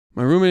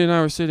My roommate and I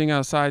were sitting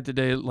outside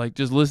today, like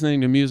just listening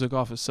to music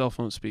off his cell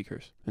phone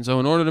speakers. And so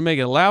in order to make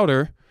it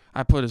louder,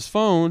 I put his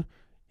phone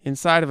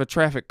inside of a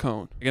traffic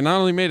cone. It not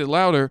only made it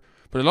louder,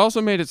 but it also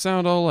made it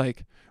sound all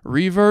like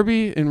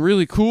reverby and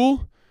really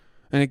cool.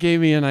 And it gave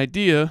me an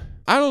idea.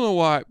 I don't know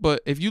why,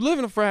 but if you live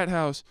in a frat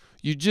house,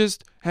 you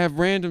just have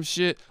random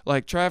shit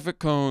like traffic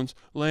cones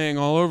laying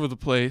all over the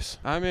place.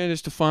 I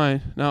managed to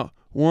find now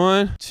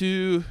 1,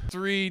 2,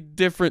 3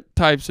 different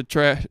types of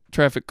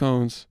traffic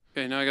cones.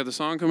 Okay, now I got the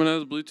song coming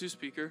out of the Bluetooth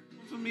speaker.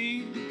 For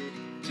me,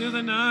 till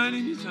the night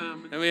in your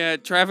time. Then we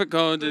add traffic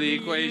cone to the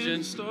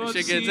equation. This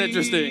shit gets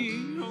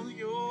interesting.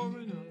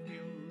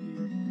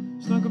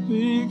 It's like a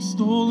pig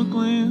stole a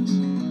glance,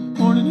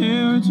 morning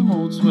hair and some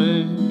old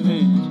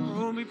sweatpants.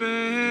 Roll me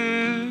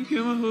back,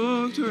 am I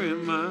hooked or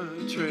am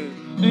I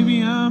trapped?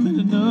 Maybe I'm in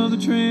another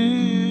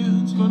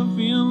trance, but I'm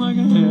feeling like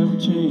I have a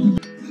chance.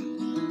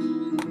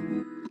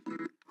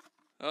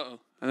 Uh-oh,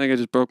 I think I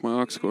just broke my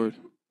aux cord.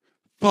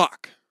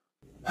 Fuck.